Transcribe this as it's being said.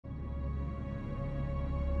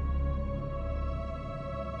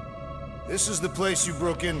This is the place you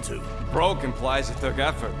broke into. Broke implies it took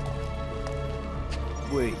effort.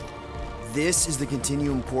 Wait, this is the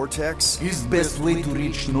Continuum Cortex? His best way to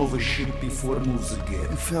reach Nova ship before moves again.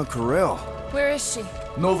 You found Corel. Where is she?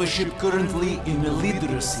 Nova ship currently in the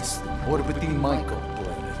Lydra system, orbiting Michael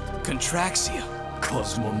planet. Contraxia.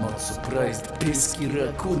 Cosmo not surprised. Pesky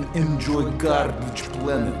raccoon enjoy garbage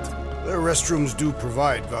planet. Their restrooms do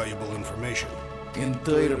provide valuable information.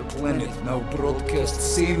 Entire planet now broadcast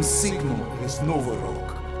same signal as Nova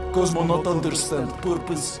Rock. Cosmo not understand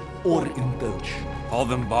purpose or intention. All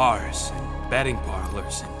them bars, and betting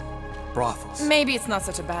parlors, and brothels. Maybe it's not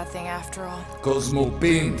such a bad thing after all. Cosmo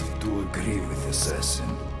pained to agree with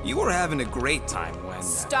Assassin. You were having a great time when...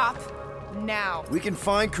 Stop. Now. We can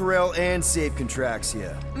find Corel and save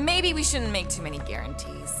Contraxia. Maybe we shouldn't make too many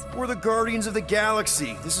guarantees. We're the Guardians of the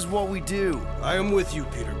Galaxy. This is what we do. I am with you,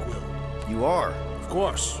 Peter Quill. You are. Of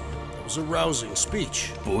course. That was a rousing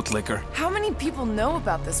speech. Bootlicker. How many people know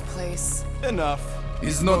about this place? Enough.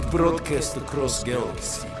 Is not broadcast across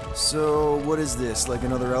galaxy. So, what is this? Like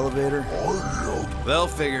another elevator? They'll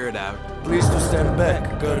figure it out. Please to stand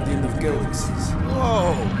back, Guardian of Galaxies.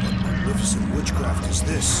 Whoa! What magnificent witchcraft is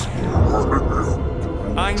this?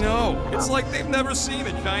 I know. It's like they've never seen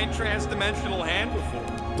a giant trans-dimensional hand before.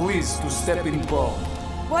 Please to step in palm.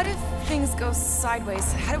 What if things go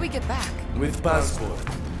sideways? How do we get back? With passport.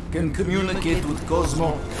 Can communicate with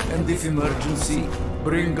Cosmo, and if emergency,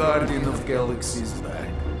 bring Guardian of Galaxies back.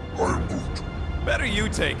 Better you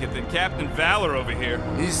take it than Captain Valor over here.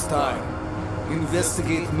 His time.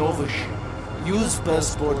 Investigate Nova ship. Use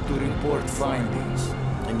passport to report findings.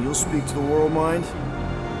 And you'll speak to the World Mind?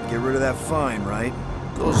 Get rid of that fine, right?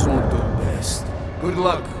 Cosmo do best. Good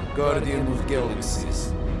luck, Guardian of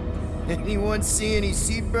Galaxies. Anyone see any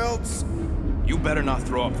seatbelts? You better not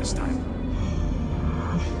throw up this time.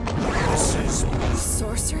 This is...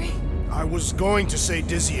 Sorcery? I was going to say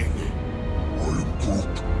dizzying.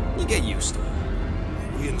 You get used to it.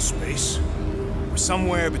 Are we in space? We're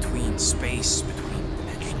somewhere between space, between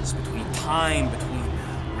dimensions, between time, between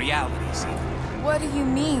realities even. What do you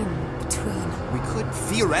mean, between? We could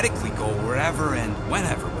theoretically go wherever and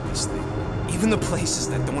whenever with this thing. Even the places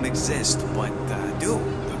that don't exist, but do.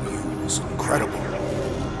 The view is incredible.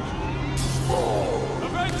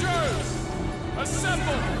 Avengers!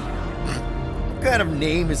 Assemble! What kind of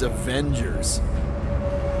name is Avengers?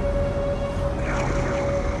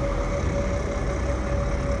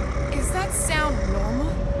 Is that sound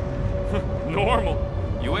normal? Normal.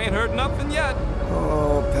 You ain't heard nothing yet.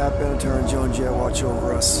 Oh, Pat Benatar and Joan Jett watch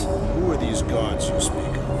over us. Who are these gods you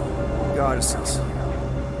speak of? Goddesses.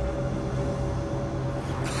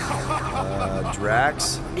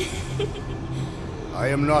 Drax? I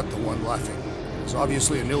am not the one laughing. It's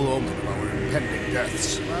obviously an ill omen of our impending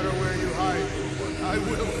deaths. No matter where you hide, anyone, I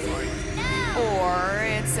will find you. Or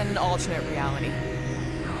it's an alternate reality.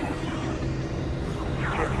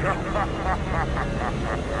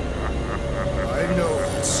 I know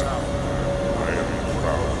that sound. I am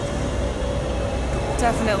proud.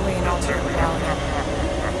 Definitely an alternate reality.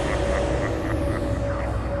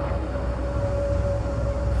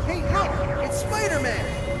 Hey, help! It's Spider-Man!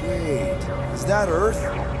 Wait, is that Earth?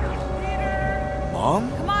 Mom?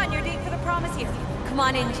 Come on, your date for the prom is here. Come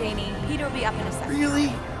on in, Janie. Peter will be up in a second.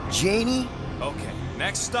 Really? Janie? Okay,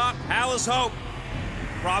 next stop, Alice Hope.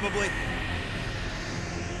 Probably.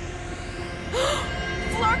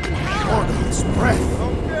 Clark and Hal! His breath.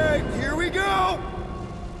 Okay, here we go!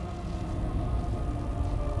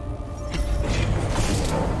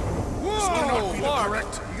 Whoa! Clark.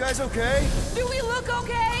 Correct. You guys okay? Do we look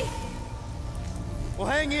okay? Well,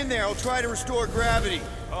 hang in there. I'll try to restore gravity.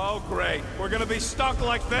 Oh, great. We're gonna be stuck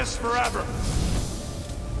like this forever.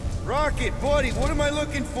 Rocket, buddy, what am I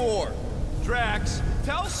looking for? Drax,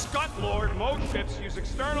 tell Scutlord mode ships use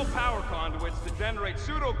external power conduits to generate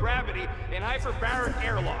pseudo-gravity in hyperbaric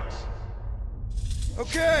airlocks.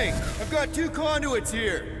 Okay, I've got 2 conduits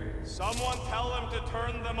here. Someone tell them to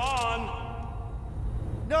turn them on.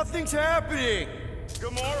 Nothing's happening.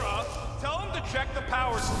 Gamora, tell him to check the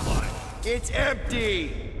power supply. It's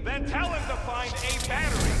empty. Then tell him to find a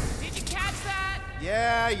battery. Did you catch that?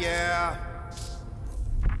 Yeah.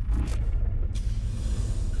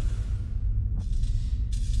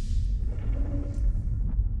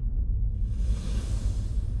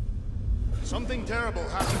 Something terrible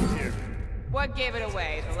happened here. What gave it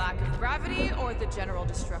away? The lack of gravity or the general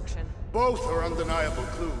destruction? Both are undeniable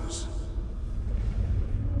clues.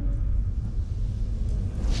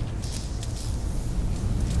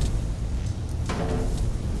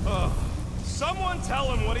 Someone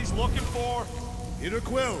tell him what he's looking for. Peter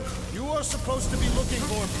Quill, you are supposed to be looking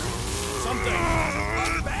for something.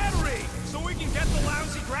 A battery! so we can get the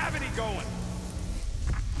lousy gravity going.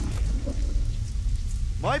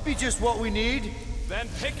 Might be just what we need. Then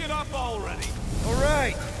pick it up already.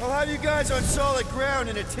 Alright, I'll have you guys on solid ground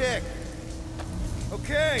in a tick.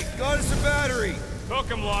 Okay, got us a battery. Took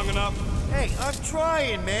him long enough. Hey, I'm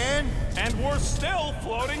trying, man. And we're still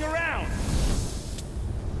floating around.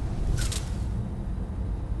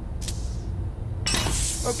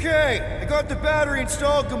 Okay, I got the battery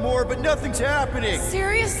installed, Gamora, but nothing's happening.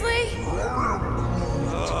 Seriously?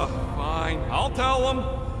 Fine. I'll tell them.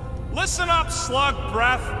 Listen up, slug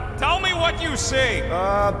breath. Tell me what you see.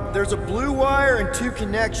 There's a blue wire and 2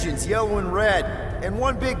 connections, yellow and red, and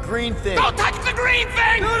 1 big green thing. Don't touch the green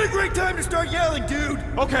thing! Not a great time to start yelling, dude!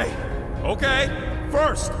 Okay.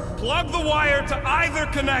 First, plug the wire to either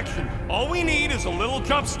connection. All we need is a little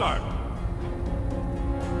jump start.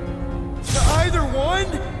 To either one?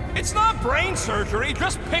 It's not brain surgery,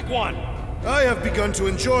 just pick one. I have begun to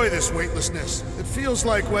enjoy this weightlessness. It feels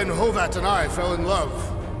like when Hovat and I fell in love.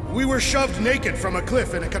 We were shoved naked from a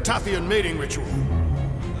cliff in a Catathian mating ritual.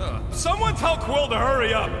 Someone tell Quill to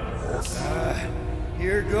hurry up.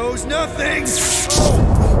 Here goes nothing!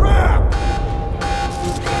 Oh, crap!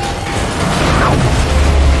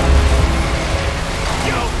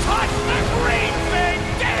 You touched the green thing,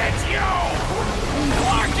 did it, you?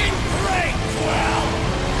 Fucking great, Quill!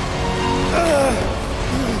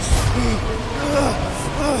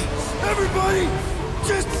 Everybody,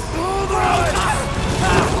 just hold on!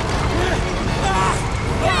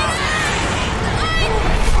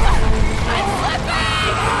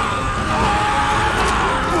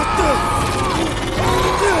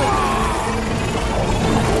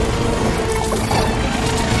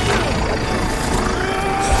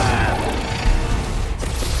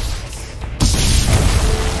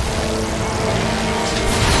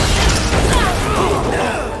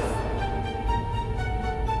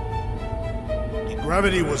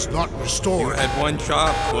 Gravity was not restored. You had one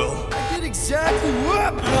job, Quill. I did exactly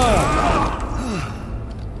what?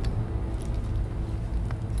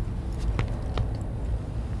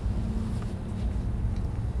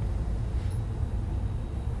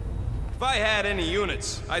 If I had any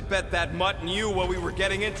units, I'd bet that mutt knew what we were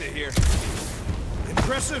getting into here.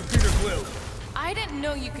 Impressive, Peter Quill. I didn't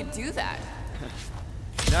know you could do that.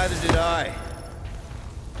 Neither did I.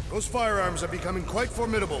 Those firearms are becoming quite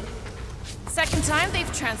formidable. Second time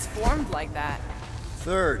they've transformed like that.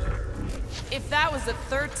 Third, If that was the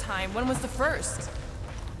third time, when was the first?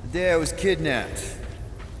 the day I was kidnapped.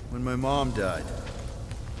 When my mom died.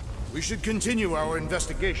 We should continue our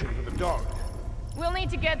investigation for the dog. We'll need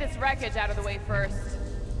to get this wreckage out of the way first.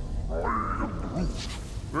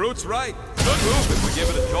 Groot's right. Good move if we give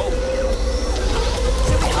it a jolt.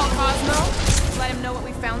 Should we call Cosmo? Let him know what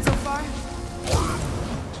we found so far?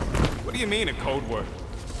 What do you mean, a code word?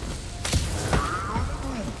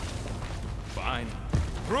 Fine.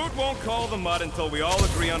 Groot won't call the mud until we all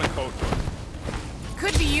agree on a code word.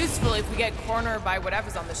 Could be useful if we get cornered by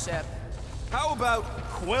whatever's on the ship. How about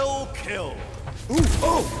Quill Kill? Ooh,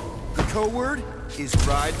 oh! The code word is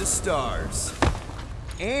Ride the Stars.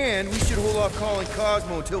 And we should hold off calling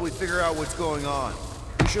Cosmo until we figure out what's going on.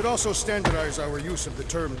 We should also standardize our use of the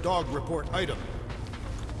term dog report item.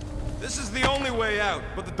 This is the only way out,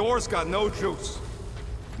 but the door's got no juice.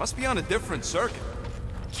 Must be on a different circuit.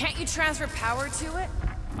 Can't you transfer power to it?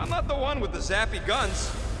 I'm not the one with the zappy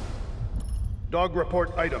guns. Dog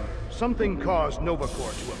report item. Something caused Nova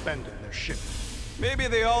Corps to abandon their ship. Maybe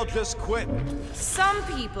they all just quit. Some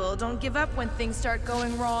people don't give up when things start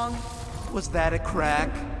going wrong. Was that a crack?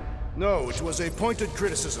 No, it was a pointed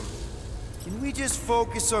criticism. Can we just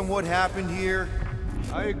focus on what happened here?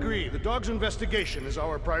 I agree. The dog's investigation is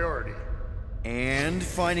our priority. And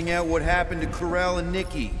finding out what happened to Corell and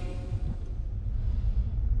Nikki.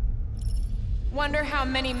 Wonder how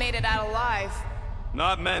many made it out alive.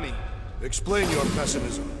 Not many. Explain your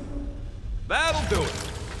pessimism. That'll do it.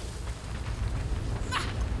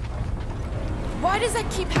 Why does that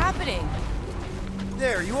keep happening?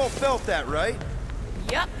 There, you all felt that, right?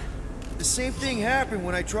 Yup. The same thing happened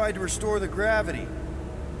when I tried to restore the gravity.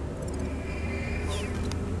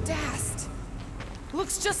 Dast.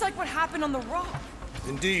 Looks just like what happened on the rock.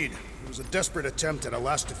 Indeed. It was a desperate attempt at a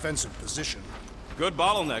last defensive position. Good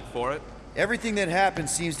bottleneck for it. Everything that happened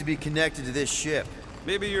seems to be connected to this ship.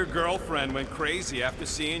 Maybe your girlfriend went crazy after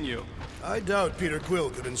seeing you. I doubt Peter Quill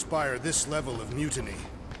could inspire this level of mutiny.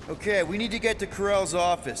 Okay, we need to get to Corell's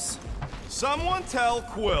office. Someone tell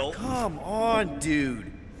Quill. Come on,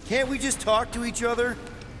 dude. Can't we just talk to each other?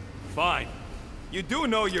 Fine. You do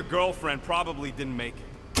know your girlfriend probably didn't make it.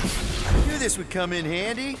 I knew this would come in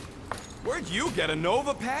handy. Where'd you get a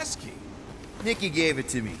Nova passkey? Nikki gave it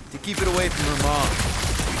to me, to keep it away from her mom.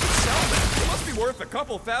 Sell that. It must be worth a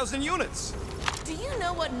couple thousand units. Do you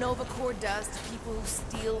know what Nova Corps does to people who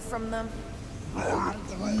steal from them?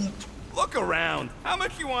 Look around. How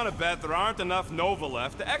much you want to bet there aren't enough Nova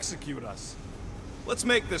left to execute us? Let's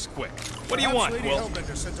make this quick. What do you want, Lady Quill?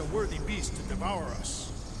 Hellbender sent a worthy beast to devour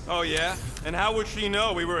us. Oh, yeah? And how would she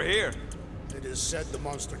know we were here? It is said the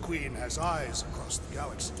Monster Queen has eyes across the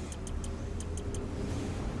galaxy.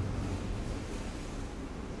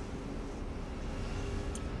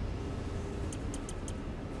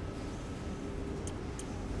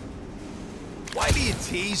 Why do you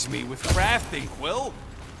tease me with crafting, Quill?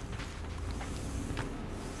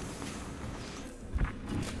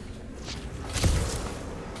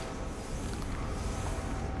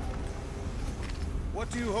 What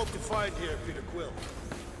do you hope to find here, Peter Quill?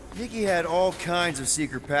 Nikki had all kinds of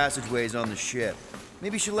secret passageways on the ship.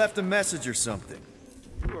 Maybe she left a message or something.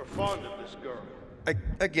 You are fond of this girl.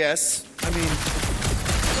 I guess. I mean,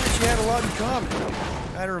 she had a lot in common.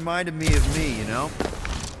 Kinda reminded me of me, you know?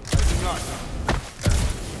 I do not.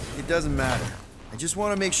 It doesn't matter. I just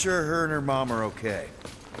want to make sure her and her mom are okay.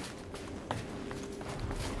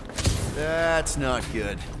 That's not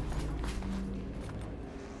good.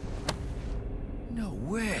 No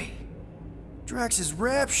way. Drax's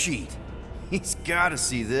rap sheet. He's gotta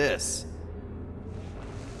see this.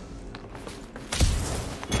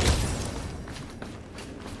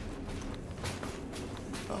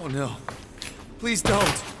 Oh no. Please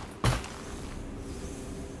don't.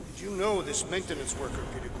 Did you know this maintenance worker,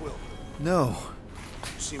 Peter Quill? No.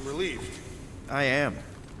 You seem relieved. I am.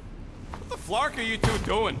 What the flark are you two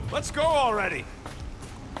doing? Let's go already!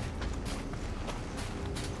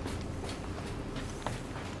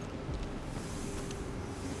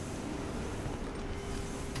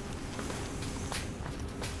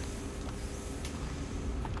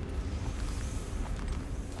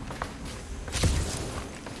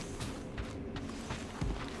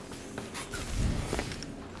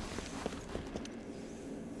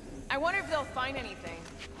 I wonder if they'll find anything.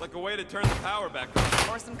 Like a way to turn the power back on.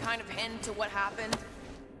 Or some kind of hint to what happened.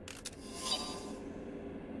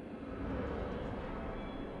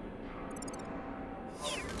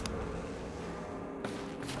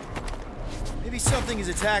 Maybe something is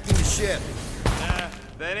attacking the ship. Nah,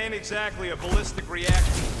 that ain't exactly a ballistic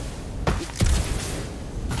reaction.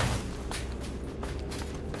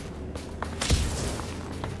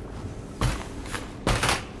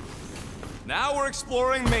 Now we're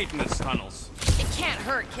exploring maintenance tunnels. It can't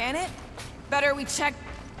hurt, can it? Better we check...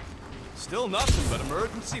 Still nothing but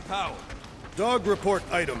emergency power. Dog report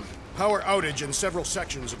item. Power outage in several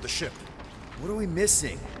sections of the ship. What are we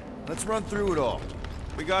missing? Let's run through it all.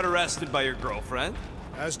 We got arrested by your girlfriend.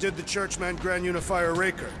 As did the Churchman Grand Unifier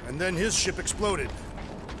Raker, and then his ship exploded.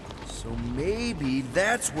 So maybe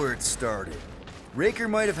that's where it started. Raker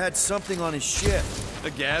might have had something on his ship.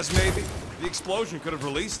 The gas, maybe? The explosion could have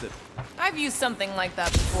released it. I've used something like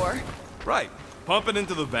that before. Right. Pump it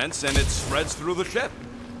into the vents and it spreads through the ship.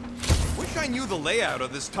 Wish I knew the layout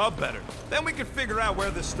of this tub better. Then we could figure out where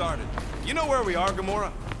this started. You know where we are,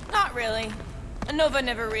 Gamora? Not really. Nova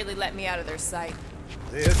never really let me out of their sight.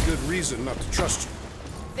 They had good reason not to trust you.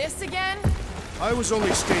 This again? I was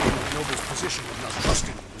only stating that Nova's position of not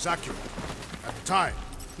trusting you was accurate. At the time.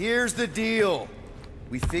 Here's the deal.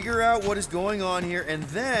 We figure out what is going on here, and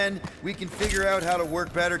then we can figure out how to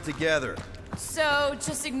work better together. So,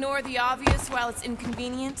 just ignore the obvious while it's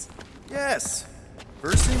inconvenient? Yes.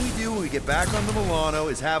 First thing we do when we get back on the Milano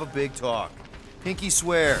is have a big talk. Pinky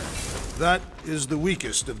swear. That is the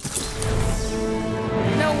weakest of the...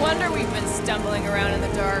 No wonder we've been stumbling around in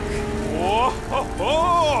the dark. Whoa, ho,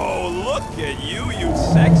 ho, look at you, you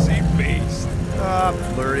sexy beast. Stop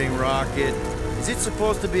flirting, Rocket. Is it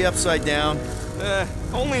supposed to be upside down?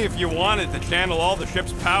 Only if you wanted to channel all the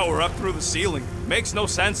ship's power up through the ceiling. Makes no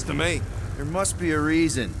sense to me. There must be a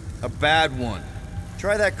reason. A bad one.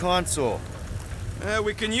 Try that console.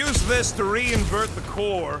 We can use this to re-invert the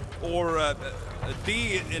core, or,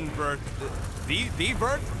 de-invert...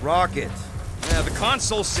 de-vert? Rocket. The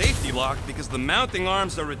console's safety locked because the mounting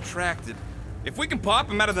arms are retracted. If we can pop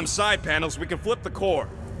them out of them side panels, we can flip the core.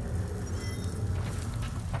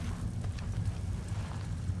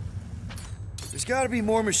 There's gotta be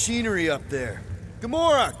more machinery up there.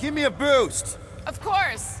 Gamora, give me a boost! Of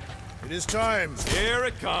course! It is time. Here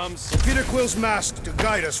it comes. Peter Quill's mask to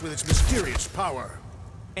guide us with its mysterious power.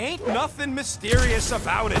 Ain't nothing mysterious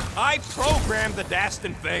about it. I programmed the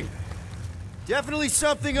dastin' thing. Definitely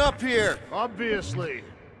something up here! Obviously.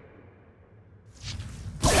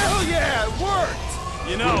 Hell yeah, it worked!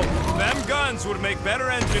 You know, them guns would make better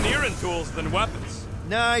engineering tools than weapons.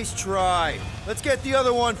 Nice try. Let's get the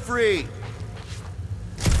other one free.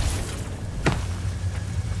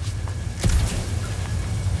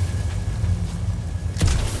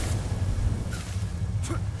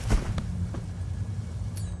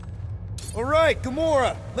 All right,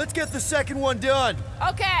 Gamora, let's get the second one done.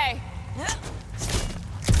 Okay. That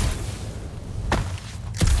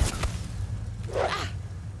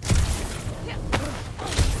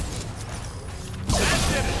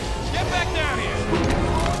did it! Get back down here!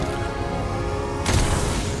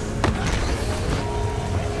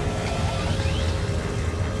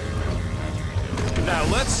 Now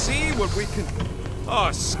let's see what we can...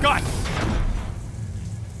 Oh, Scott!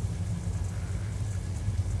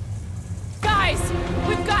 Guys,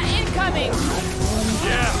 we've got incoming!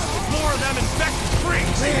 Yeah, more of them infected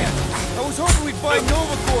freaks! Man, I was hoping we'd find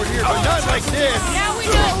Nova Corps here, but not like this. Now we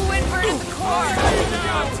know who inverted the core!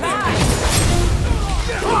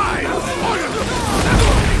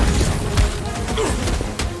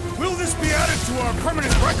 Will this be added to our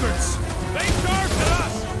permanent records? They charged at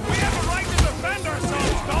us! We have a right to defend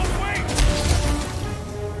ourselves, don't we?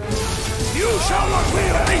 You shall not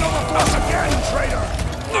leave any of us again, traitor!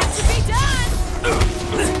 Has to be done!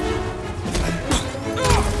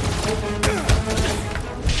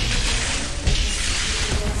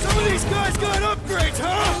 Some of these guys got upgrades,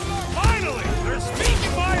 huh? Finally! They're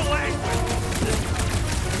speaking my language!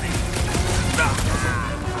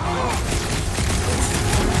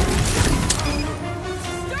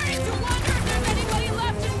 Starting to wonder if there's anybody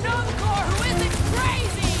left in Nova Corps who isn't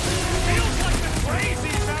crazy! Feels like the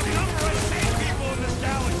crazies outnumber us sane people in this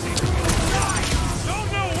galaxy. I don't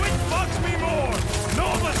know which bugs me more,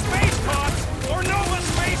 Nova Space Cops or Nova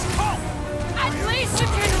Space Cult. At least you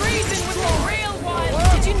can reason with the real one!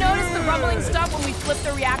 Did you notice the rumbling stuff when we flipped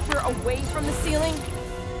the reactor away from the ceiling?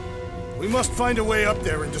 We must find a way up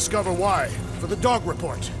there and discover why, for the dog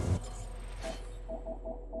report.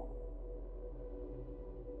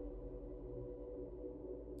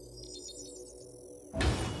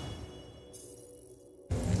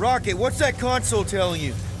 Rocket, what's that console telling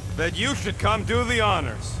you? That you should come do the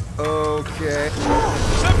honors. Okay.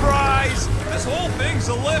 Surprise! This whole thing's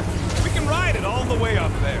a lift. We can ride it all the way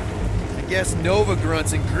up there. I guess Nova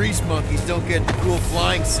grunts and grease monkeys don't get cool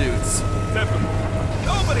flying suits. Typical.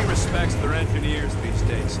 Nobody respects their engineers these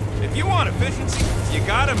days. If you want efficiency, you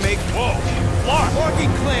gotta make... Whoa! Clark!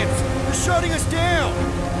 Parking clamps! They're shutting us down!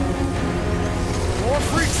 More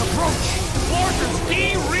freaks approach! Clarkers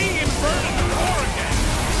de-re-inverted the core again!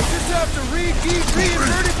 We just have to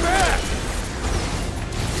re-invert it back!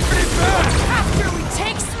 Invert it back! After we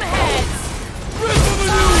take some heads! Rhythm of a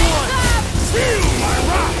new one! Feel my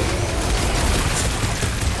rock!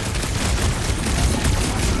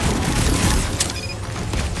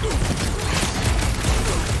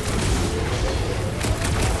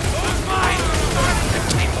 Those mines are starting to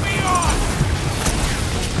keep me off!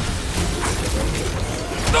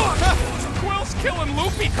 Quill's killing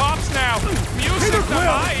loopy cops now! Music Peter to Quill!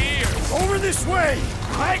 my ears! Over this way!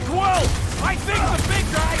 Hey, Quill! I think the big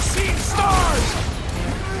guy's seen stars!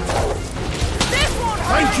 This won't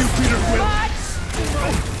hurt Thank you, us Peter too Quill. much.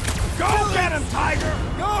 Go get him, Tiger!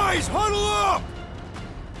 Guys, huddle up!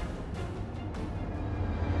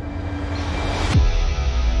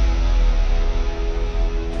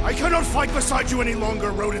 I cannot fight beside you any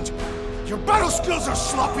longer, rodent. Your battle skills are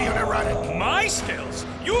sloppy and erratic. My skills?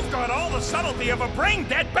 You've got all the subtlety of a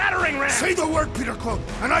brain-dead battering ram! Say the word, Peter Quill,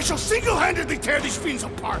 and I shall single-handedly tear these fiends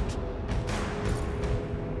apart.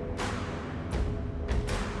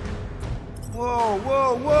 Whoa,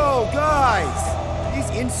 whoa, whoa, guys! These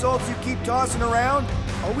insults you keep tossing around,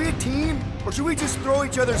 are we a team, or should we just throw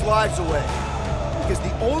each other's lives away? Because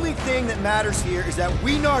the only thing that matters here is that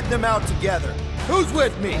we knock them out together. Who's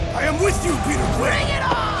with me? I am with you, Peter Quill. Bring it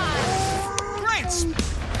on! Great!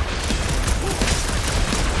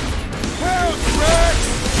 Pounce, Rex!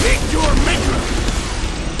 Meet your maker!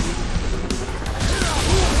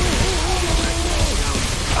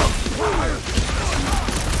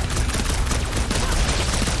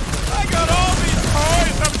 I got all these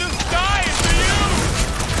toys! I'm just dying for you!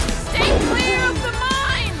 Stay clear of the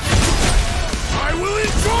mine! I will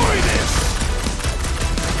enjoy this!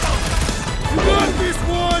 You got this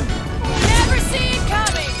one! Never see it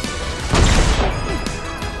coming!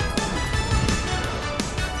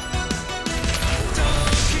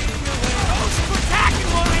 Those attacking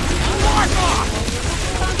lines! Mark off!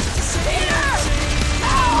 Peter!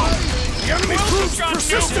 No! The enemy proves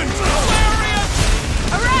persistent! Hilarious!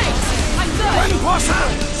 Alright! I'm good! When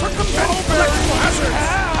possible, circumvent electrical hazards!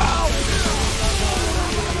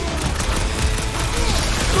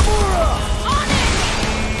 Gamora! On it!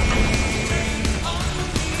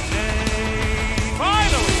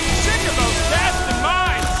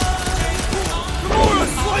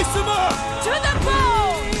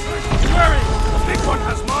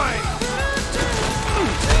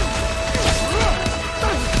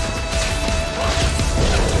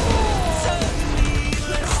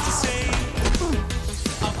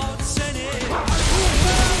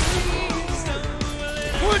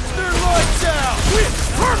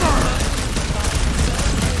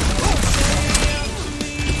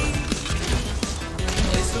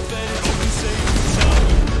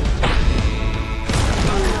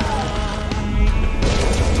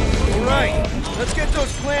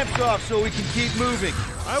 so we can keep moving.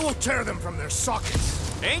 I will tear them from their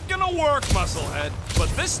sockets. Ain't gonna work, Musclehead. But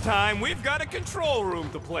this time, we've got a control room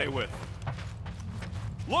to play with.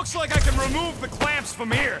 Looks like I can remove the clamps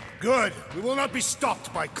from here. Good. We will not be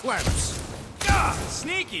stopped by clamps. Ah,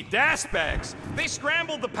 sneaky bags. They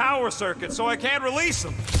scrambled the power circuit, so I can't release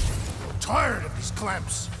them. Tired of these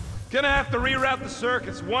clamps. Gonna have to reroute the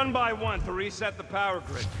circuits one by one to reset the power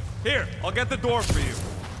grid. Here, I'll get the door for you.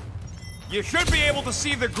 You should be able to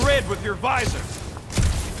see the grid with your visor.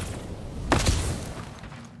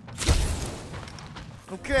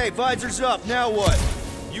 Okay, visor's up, now what?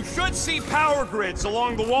 You should see power grids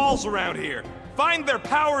along the walls around here. Find their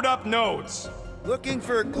powered up nodes. Looking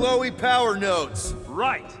for glowy power nodes.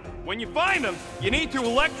 Right. When you find them, you need to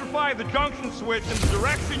electrify the junction switch in the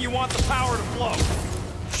direction you want the power to flow.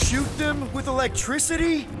 Shoot them with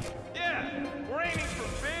electricity? Yeah, we're aiming for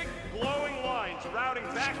big, glowing lines routing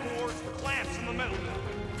back towards the clamps in the middle.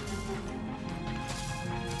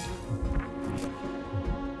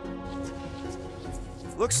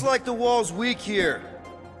 Looks like the wall's weak here.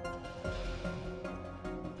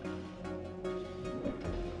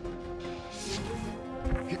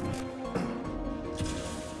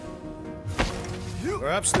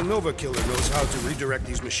 Perhaps the Nova Killer knows how to redirect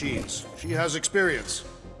these machines. She has experience.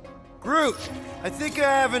 Groot, I think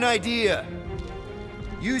I have an idea.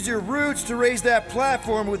 Use your roots to raise that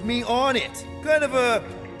platform with me on it. Kind of a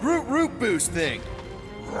Groot root boost thing.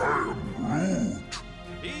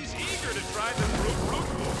 He's eager to try the root boost.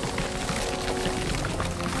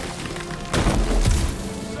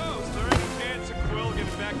 So, is there any chance of Quill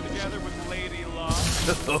getting back together with Lady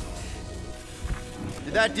Love?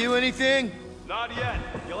 Did that do anything? Not yet.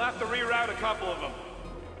 You'll have to reroute a couple of them.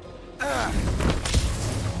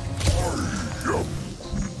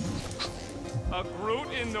 A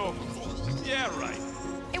Groot in Nova. Yeah, right.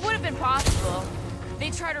 It would have been possible.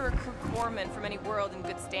 They try to recruit corpsmen from any world in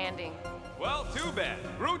good standing. Well, too bad.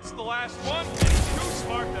 Groot's the last one, and he's too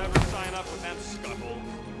smart to ever sign up with them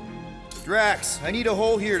scuffles. Drax, I need a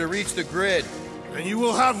hole here to reach the grid. Then you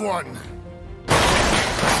will have one.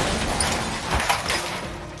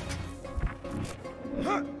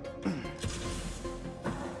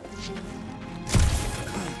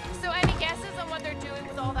 So any guesses on what they're doing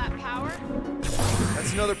with all that power?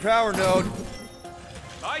 That's another power node.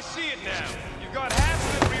 I see it now. You've got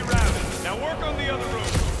half of it rerouted. Now work on the other room.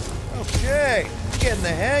 Okay, I'm getting the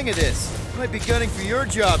hang of this. Might be gunning for your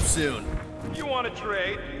job soon. You want to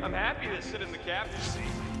trade? I'm happy to sit in the captain's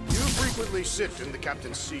seat. You frequently sit in the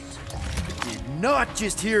captain's seat. Did not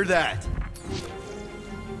just hear that.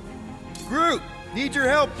 Groot, need your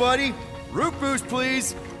help, buddy. Root boost,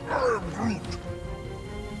 please.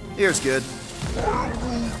 Here's good.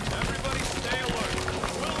 Everybody stay alert.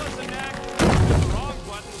 Quill has a knack for pressing the wrong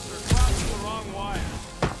buttons or crossing the wrong wire.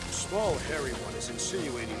 The small, hairy one is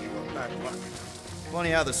insinuating you are bad luck. Funny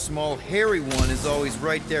how the small, hairy one is always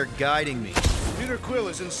right there guiding me. Peter Quill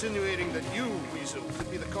is insinuating that you, Weasel, could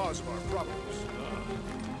be the cause of our problems.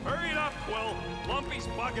 Hurry it up, Quill. Lumpy's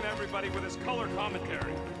bugging everybody with his color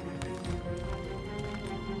commentary.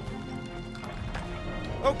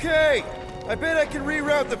 Okay, I bet I can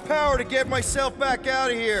reroute the power to get myself back out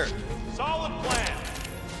of here. Solid plan.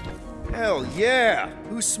 Hell yeah!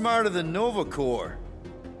 Who's smarter than Nova Corps?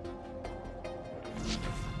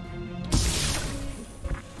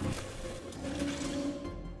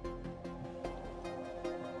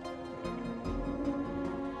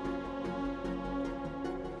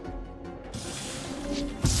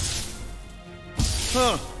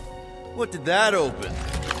 Huh. What did that open?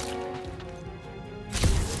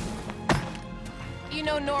 You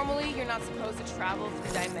know, normally you're not supposed to travel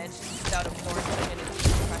through dimensions without a portion and a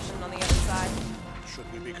decompression on the other side.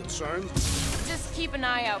 Should we be concerned? Just keep an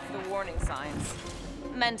eye out for the warning signs.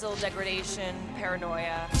 Mental degradation,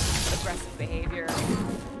 paranoia, aggressive behavior.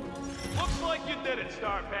 Looks like you did it,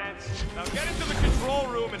 Star Pants. Now get into the control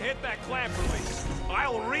room and hit that clamp release.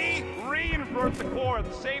 I'll re-invert the core at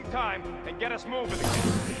the same time and get us moving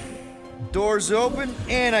again. Doors open,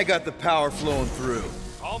 and I got the power flowing through.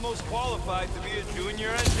 Almost qualified to be a junior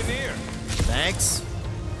engineer. Thanks.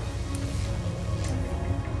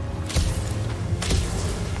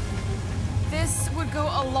 This would go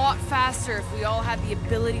a lot faster if we all had the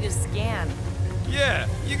ability to scan. Yeah,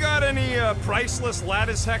 you got any priceless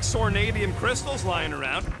lattice hex ornadium crystals lying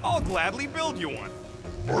around? I'll gladly build you one.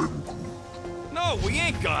 No, we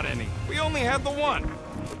ain't got any. We only had the one.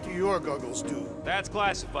 What do your goggles do? That's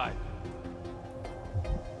classified.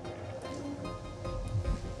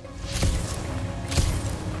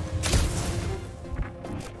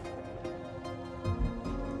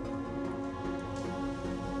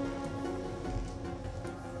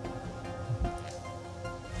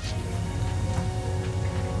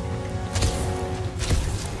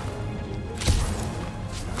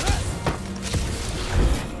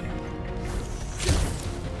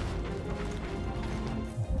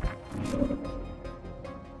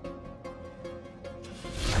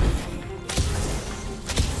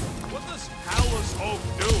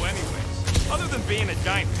 than being a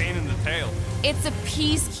giant pain in the tail. It's a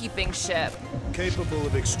peacekeeping ship. Capable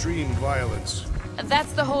of extreme violence.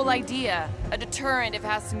 That's the whole idea. A deterrent if it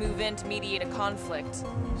has to move in to mediate a conflict.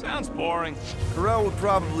 Sounds boring. Corell would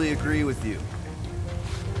probably agree with you.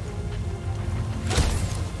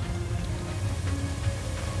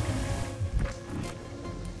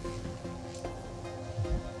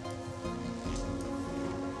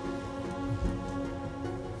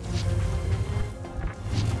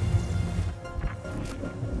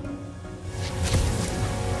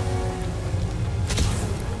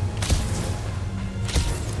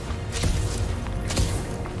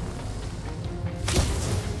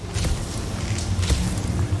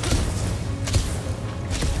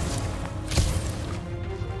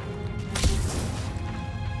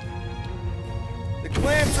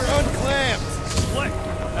 Clamps are unclamped! Slick.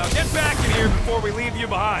 Now get back in here before we leave you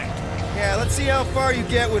behind. Yeah, let's see how far you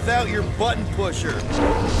get without your button pusher.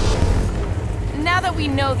 Now that we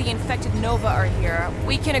know the infected Nova are here,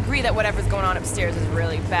 we can agree that whatever's going on upstairs is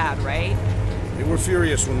really bad, right? They were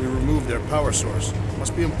furious when we removed their power source.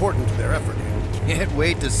 Must be important to their effort here. Can't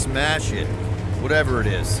wait to smash it. Whatever it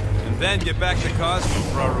is. And then get back to Cosmo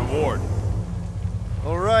for our reward.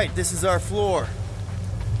 Alright, this is our floor.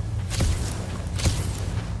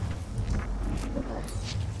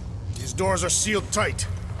 These doors are sealed tight.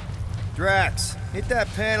 Drax, hit that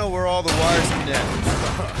panel where all the wires connect.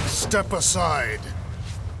 Step aside.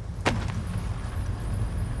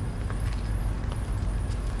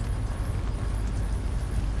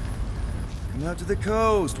 Come out to the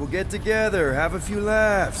coast. We'll get together, have a few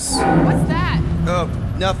laughs. What's that? Oh,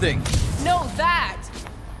 nothing. No, that!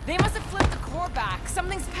 They must have flipped the core back.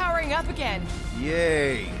 Something's powering up again.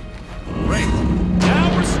 Yay. Great.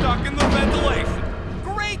 Now we're stuck in the ventilation.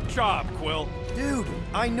 Great job, Quill. Dude,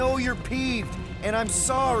 I know you're peeved, and I'm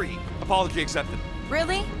sorry. Apology accepted.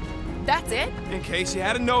 Really? That's it? In case you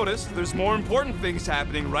hadn't noticed, there's more important things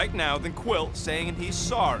happening right now than Quill saying he's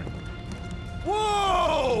sorry.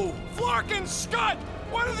 Whoa! Flark and Scud!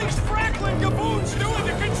 What are these Franklin gaboons doing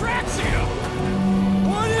to Contraxia?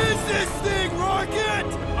 What is this thing, Rocket?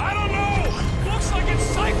 I don't know! Looks like it's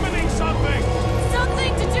siphoning something!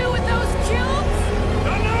 Something to do with those cubes?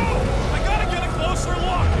 Don't know! I gotta get a closer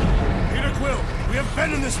look! Peter Quill, we have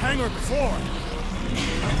been in this hangar before.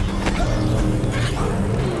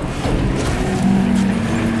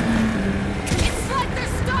 It's like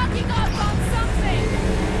they're stocking up on something!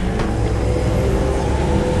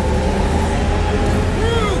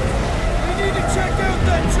 Dude! We need to check out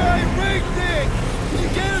that giant rig thing! To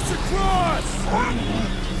get us across!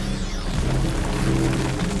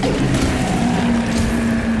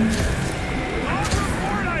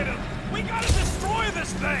 Report item! We gotta destroy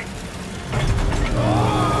this thing!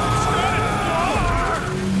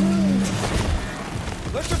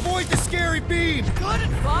 Let's avoid the scary beam! Good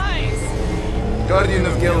advice! Guardian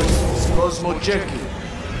of Galaxies, Cosmo Checky.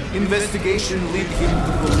 Investigation lead him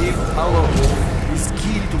to believe Power Wolf is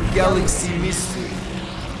key to galaxy mystery.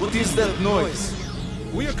 What is that noise?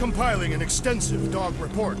 We are compiling an extensive dog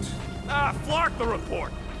report. Ah, Flark the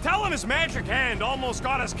report! Tell him his magic hand almost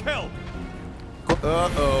got us killed!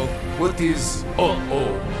 Uh-oh. What is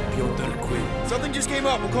Piotr Quill? Something just came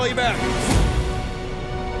up. We'll call you back.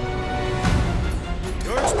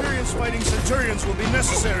 Your experience fighting Centurions will be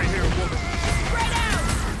necessary here, woman. Spread out!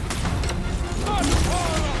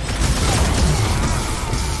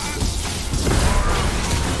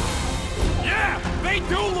 Yeah! They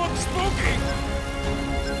do look spooky!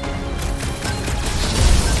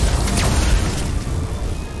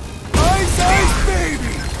 Ice, ice,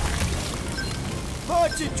 baby!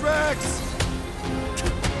 Punch it, Drax!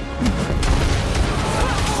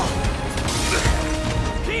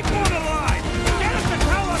 Keep one alive! Get us to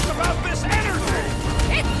tell us about this energy!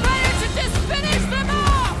 It's better to just finish them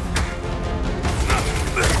off!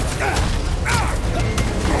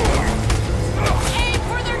 Aim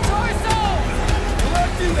for their torso! We'll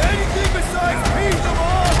not do anything besides beat them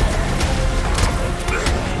off!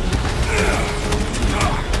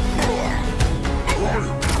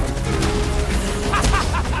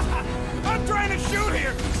 I'm trying to shoot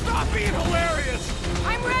here! Stop being hilarious!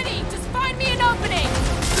 I'm ready! Just find me an opening!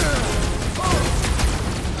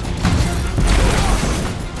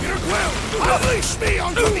 Peter Quill, unleash me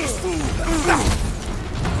onto these fools!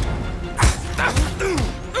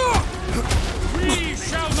 We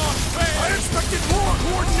shall not fail! I expected more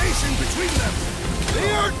coordination between them. They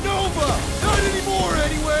aren't Nova! Not anymore,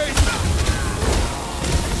 anyway!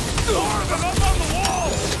 More of them up on the wall!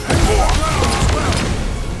 And more ground as well.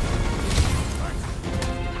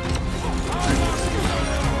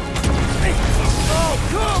 Oh,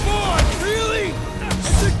 come on! Really?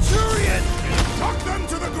 Centurion!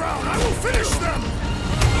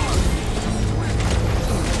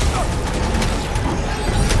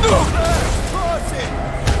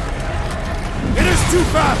 too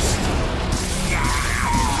fast!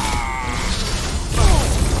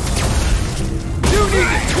 You need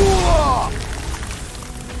to cool off!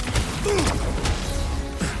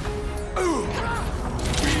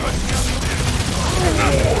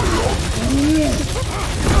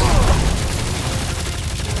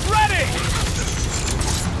 Ready!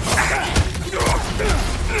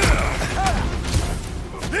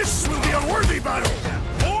 This will be a worthy battle!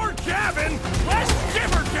 More gabbing, less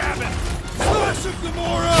gibber gabbing! Slash him,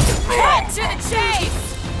 Gamora! Cut to the chase!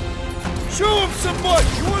 Show him some mud!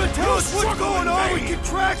 You wanna tell us what's struggle going in on with vain.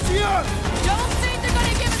 Contraxia? Don't think they're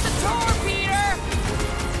gonna give us a tour, Peter!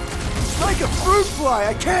 Like a fruit fly,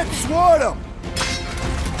 I can't swat him!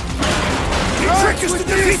 The trick is to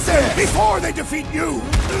defeat them before they defeat you!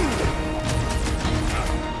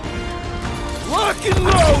 Lock and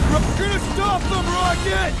load! We're gonna stop them,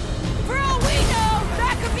 Rocket! For all we know,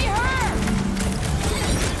 that could be her!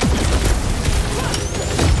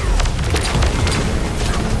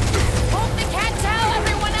 Hope they can't tell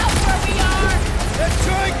everyone else where we are! That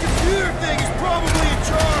giant computer thing is probably in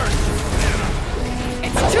charge!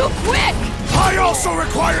 It's too quick! I also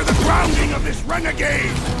require the grounding of this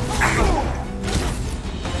renegade!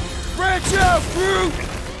 Branch out, Groot!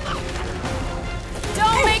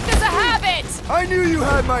 Don't make this a habit! I knew you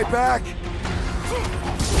had my back!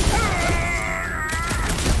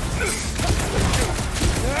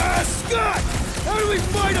 Ah, Scott! How do we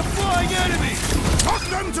fight a flying enemy? Knock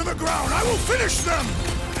them to the ground! I will finish them!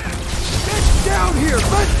 Get down here!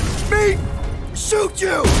 Let me shoot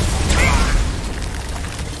you!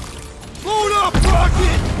 Load up,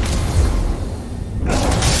 Rocket!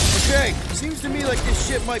 Okay, seems to me like this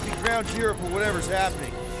ship might be ground zero for whatever's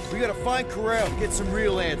happening. We gotta find Corral and get some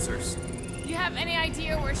real answers. You have any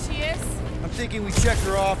idea where she is? I'm thinking we check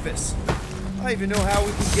her office. I don't even know how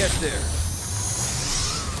we can get there.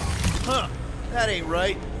 Huh, that ain't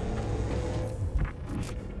right.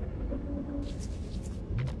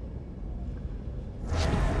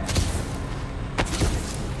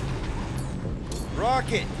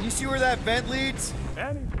 Rocket, can you see where that vent leads?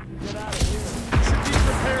 Anything to get out of here. Should be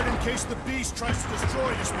prepared in case the beast tries to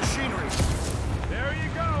destroy this machinery. There you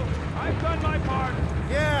go. I've done my part.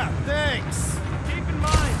 Yeah, thanks. Keep in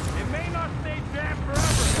mind, it may not stay jammed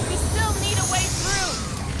forever. We still need a way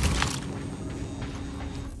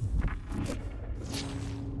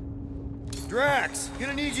through! Drax,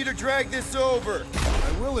 gonna need you to drag this over.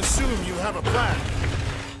 I will assume you have a plan.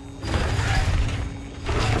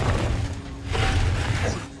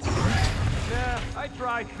 Yeah, I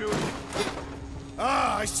tried to.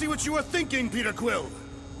 Ah, I see what you were thinking, Peter Quill.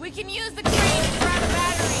 We can use the crane to grab a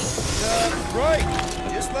battery! Right,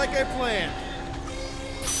 just like I planned.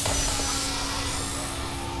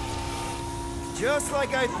 Just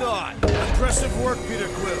like I thought. Impressive work, Peter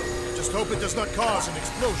Quill. Just hope it does not cause an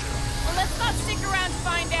explosion. Well, let's not stick around to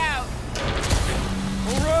find out.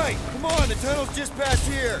 All right, come on, the tunnel's just past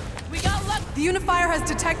here. We got luck. The Unifier has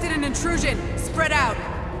detected an intrusion. Spread out.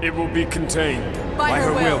 It will be contained. By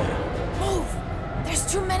her will. Move!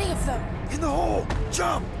 There's too many of them. In the hole,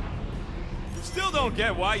 jump! Still don't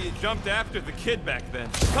get why you jumped after the kid back then.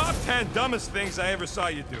 Top 10 dumbest things I ever saw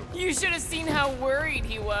you do. You should have seen how worried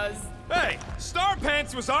he was. Hey, Star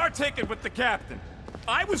Pants was our ticket with the captain.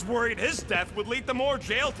 I was worried his death would lead to more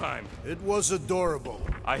jail time. It was adorable.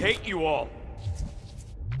 I hate you all.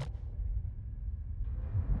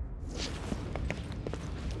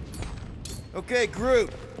 Okay, Groot.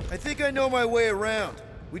 I think I know my way around.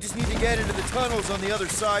 We just need to get into the tunnels on the other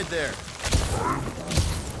side there.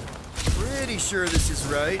 Pretty sure this is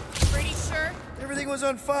right. Pretty sure? Everything was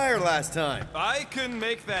on fire last time. I couldn't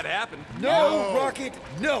make that happen. No, Rocket,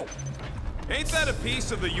 no! Ain't that a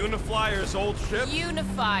piece of the Uniflyer's old ship?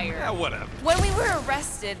 Unifier. Yeah, whatever. When we were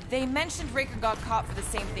arrested, they mentioned Raker got caught for the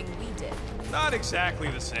same thing we did. Not exactly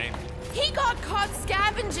the same. He got caught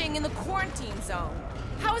scavenging in the quarantine zone.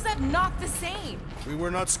 How is that not the same? We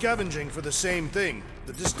were not scavenging for the same thing.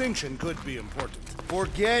 The distinction could be important.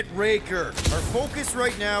 Forget Raker. Our focus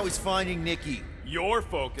right now is finding Nikki. Your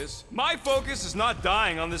focus. My focus is not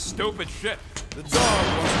dying on this stupid ship. The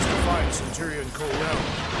dog wants us to find Centurion Kal-El.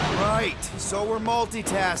 Right, so we're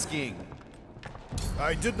multitasking.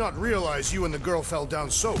 I did not realize you and the girl fell down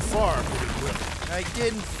so far, Peter Quill. I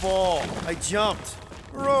didn't fall. I jumped.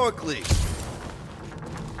 Heroically.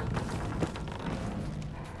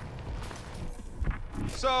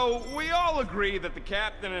 So, we all agree that the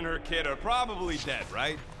captain and her kid are probably dead,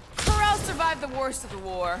 right? Corral survived the worst of the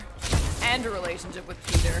war. And a relationship with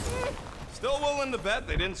Peter. Still willing to bet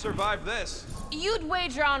they didn't survive this. You'd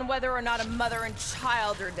wager on whether or not a mother and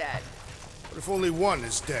child are dead. What if only one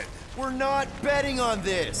is dead? We're not betting on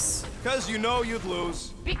this. Because you know you'd lose.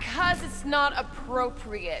 Because it's not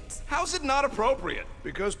appropriate. How's it not appropriate?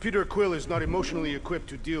 Because Peter Quill is not emotionally equipped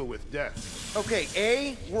to deal with death. Okay,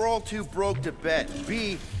 A, we're all too broke to bet.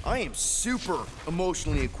 B, I am super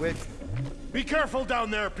emotionally equipped. Be careful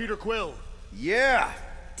down there, Peter Quill. Yeah,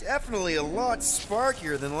 definitely a lot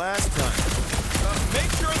sparkier than last time.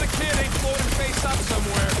 Make sure the kid ain't floating face up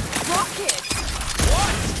somewhere. Rocket!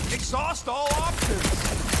 What? Exhaust all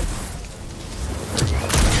options.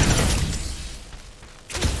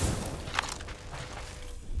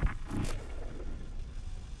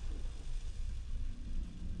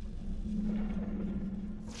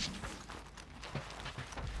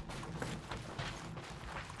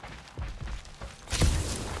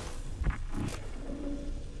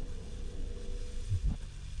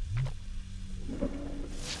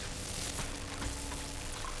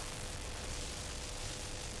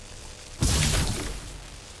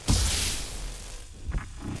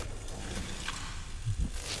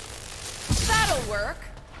 Work.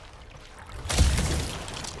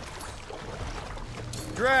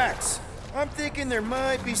 Drax, I'm thinking there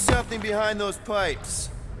might be something behind those pipes.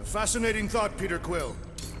 A fascinating thought, Peter Quill.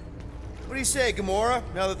 What do you say, Gamora,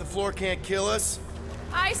 now that the floor can't kill us?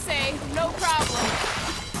 I say, no problem.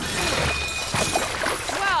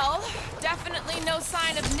 Well, definitely no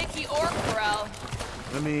sign of Nikki or Karel.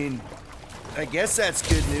 I mean, I guess that's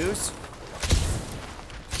good news.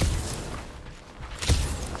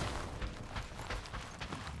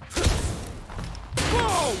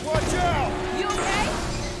 Watch out! You okay?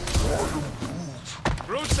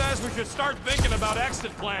 Groot says we should start thinking about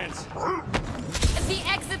exit plans. The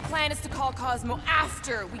exit plan is to call Cosmo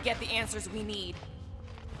after we get the answers we need.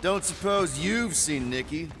 Don't suppose you've seen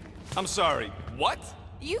Nikki? I'm sorry, what?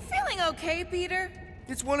 You feeling okay, Peter?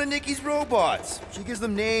 It's one of Nikki's robots. She gives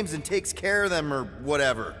them names and takes care of them or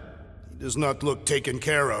whatever. He does not look taken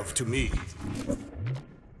care of to me.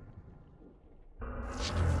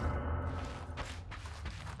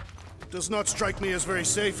 Does not strike me as very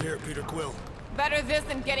safe here, Peter Quill. Better this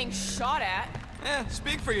than getting shot at.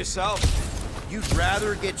 Speak for yourself. You'd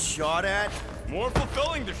rather get shot at? More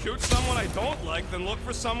fulfilling to shoot someone I don't like than look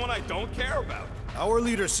for someone I don't care about. Our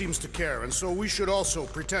leader seems to care, and so we should also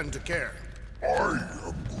pretend to care.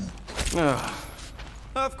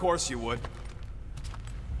 Of course you would.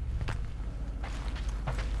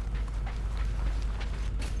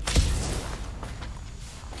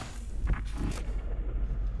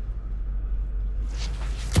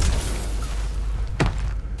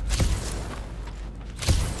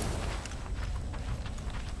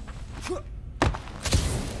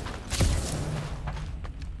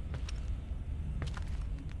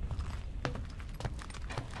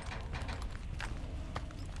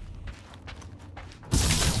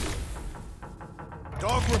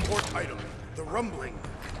 Dog report item. The rumbling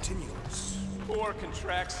continues. Poor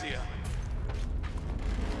Contraxia.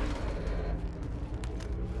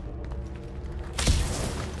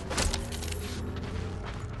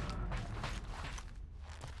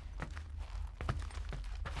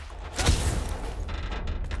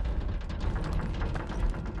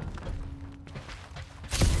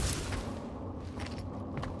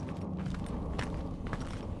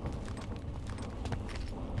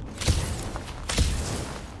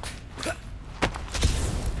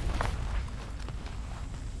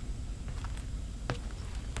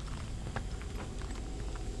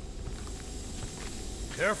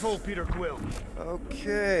 Careful, Peter Quill.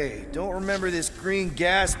 Okay, don't remember this green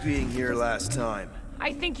gas being here last time.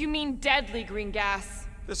 I think you mean deadly green gas.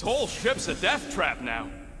 This whole ship's a death trap now.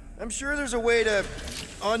 I'm sure there's a way to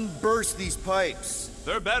unburst these pipes.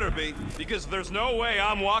 There better be, because there's no way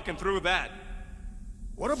I'm walking through that.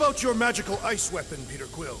 What about your magical ice weapon, Peter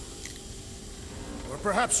Quill? Or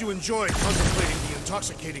perhaps you enjoy contemplating the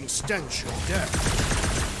intoxicating stench of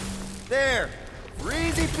death. There,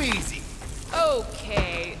 easy peasy.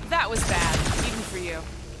 Okay, that was bad, even for you.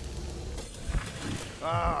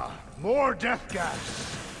 Ah, more death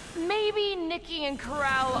gas. Maybe Nikki and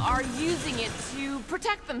Karel are using it to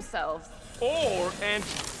protect themselves. Or, and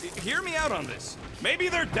hear me out on this, maybe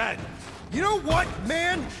they're dead. You know what,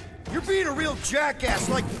 man? You're being a real jackass,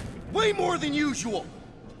 like, way more than usual.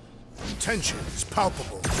 Tension is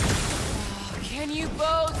palpable. Can you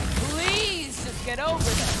both please just get over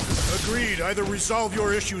this? Agreed. Either resolve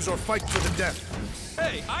your issues or fight to the death.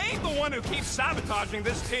 Hey, I ain't the one who keeps sabotaging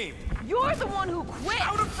this team. You're the one who quit!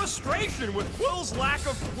 Out of frustration with Quill's lack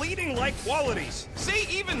of fleeting-like qualities. See,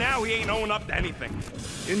 even now he ain't owning up to anything.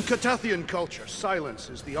 In Catathian culture, silence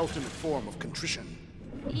is the ultimate form of contrition.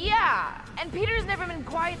 Yeah, and Peter's never been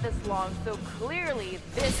quiet this long, so clearly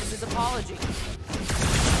this is his apology.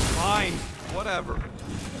 Fine, whatever.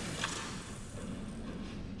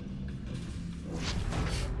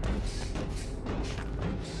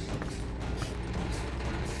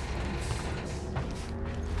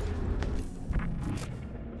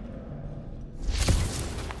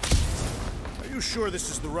 Are you sure this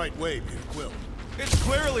is the right way, Peter Quill? It's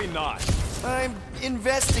clearly not. I'm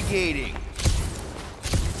investigating.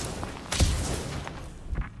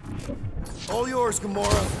 All yours,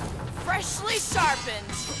 Gamora. Freshly sharpened.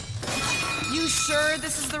 You sure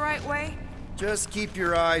this is the right way? Just keep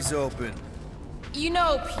your eyes open. You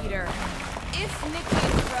know, Peter, if Nikki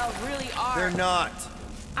and Pharrell really are... They're not.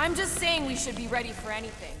 I'm just saying we should be ready for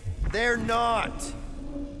anything. They're not.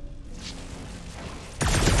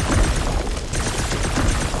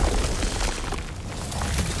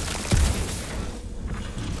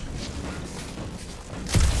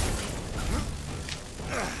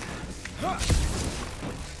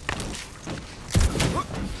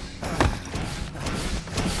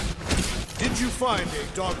 Did you find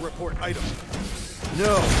a dog report item?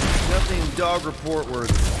 No, nothing dog report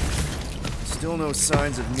worthy. Still no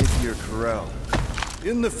signs of Nikki or Corell.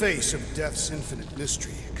 In the face of death's infinite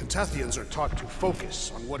mystery, Contathians are taught to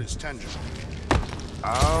focus on what is tangible.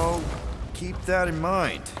 I'll keep that in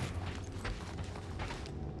mind.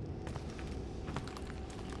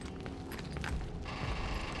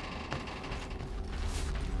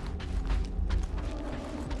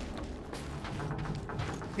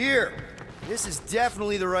 Here! This is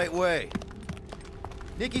definitely the right way.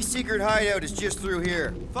 Nikki's secret hideout is just through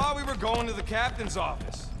here. Thought we were going to the captain's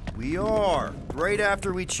office. We are, right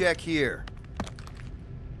after we check here.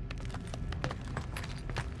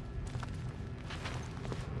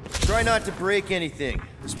 Try not to break anything.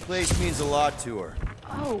 This place means a lot to her.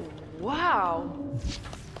 Oh, wow.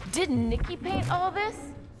 Did Nikki paint all this?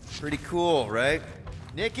 Pretty cool, right?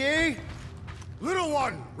 Nikki? Little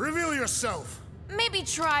one, reveal yourself! Maybe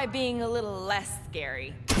try being a little less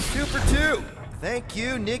scary. 2 for 2. Thank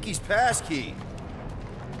you, Nikki's passkey.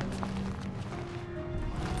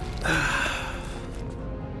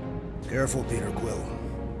 Careful, Peter Quill.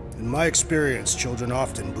 In my experience, children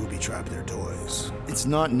often booby-trap their toys. It's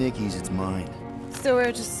not Nikki's, it's mine. So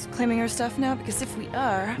we're just claiming her stuff now? Because if we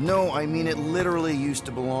are... No, I mean it literally used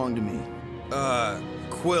to belong to me.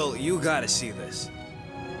 Quill, you gotta see this.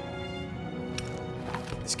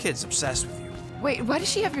 This kid's obsessed with you. Wait, why does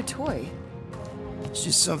she have your toy? It's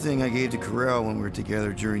just something I gave to Corell when we were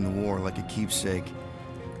together during the war, like a keepsake.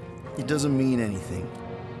 It doesn't mean anything.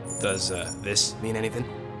 Does, this mean anything?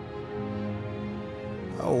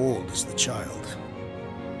 How old is the child?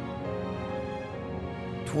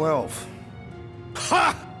 12.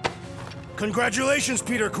 Ha! Congratulations,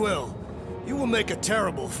 Peter Quill! You will make a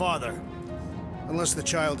terrible father. Unless the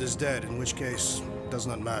child is dead, in which case, it does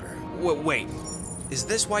not matter. Wait. Is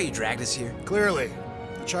this why you dragged us here? Clearly.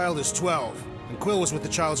 The child is 12, and Quill was with the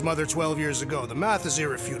child's mother 12 years ago. The math is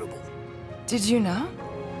irrefutable. Did you know?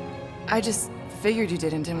 I just figured you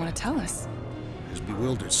didn't want to tell us. His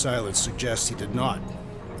bewildered silence suggests he did not.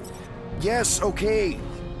 Yes, okay.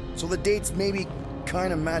 So the dates maybe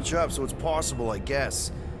kind of match up, so it's possible, I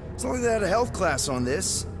guess. It's not like they had a health class on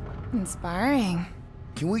this. Inspiring.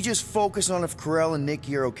 Can we just focus on if Corell and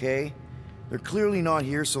Nikki are okay? They're clearly not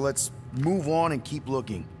here, so let's move on and keep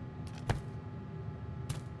looking.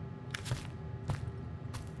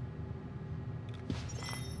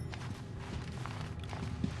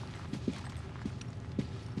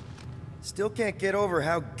 Still can't get over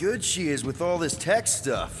how good she is with all this tech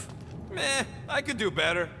stuff. Meh, I could do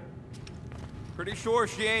better. Pretty sure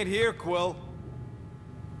she ain't here, Quill.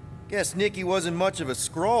 Guess Nikki wasn't much of a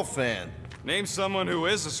Skrull fan. Name someone who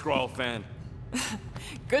is a Skrull fan.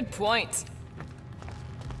 Good point.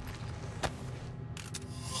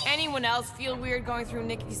 Anyone else feel weird going through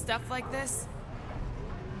Nikki's stuff like this?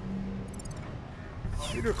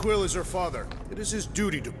 Peter Quill is her father. It is his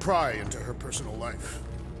duty to pry into her personal life.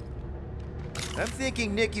 I'm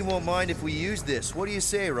thinking Nikki won't mind if we use this. What do you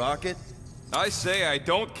say, Rocket? I say I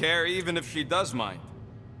don't care even if she does mind.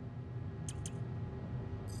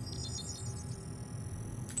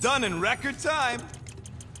 Done in record time.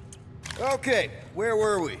 Okay, where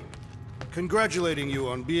were we? Congratulating you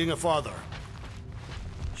on being a father.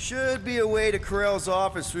 Should be a way to Corell's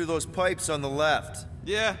office through those pipes on the left.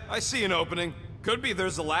 Yeah, I see an opening. Could be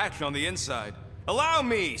there's a latch on the inside. Allow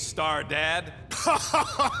me, Star Dad.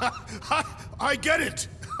 I get it!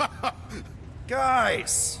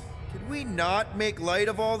 Guys, could we not make light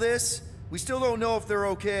of all this? We still don't know if they're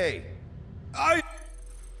okay.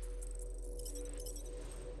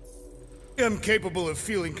 am capable of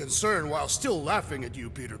feeling concern while still laughing at you,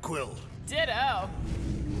 Peter Quill. Ditto.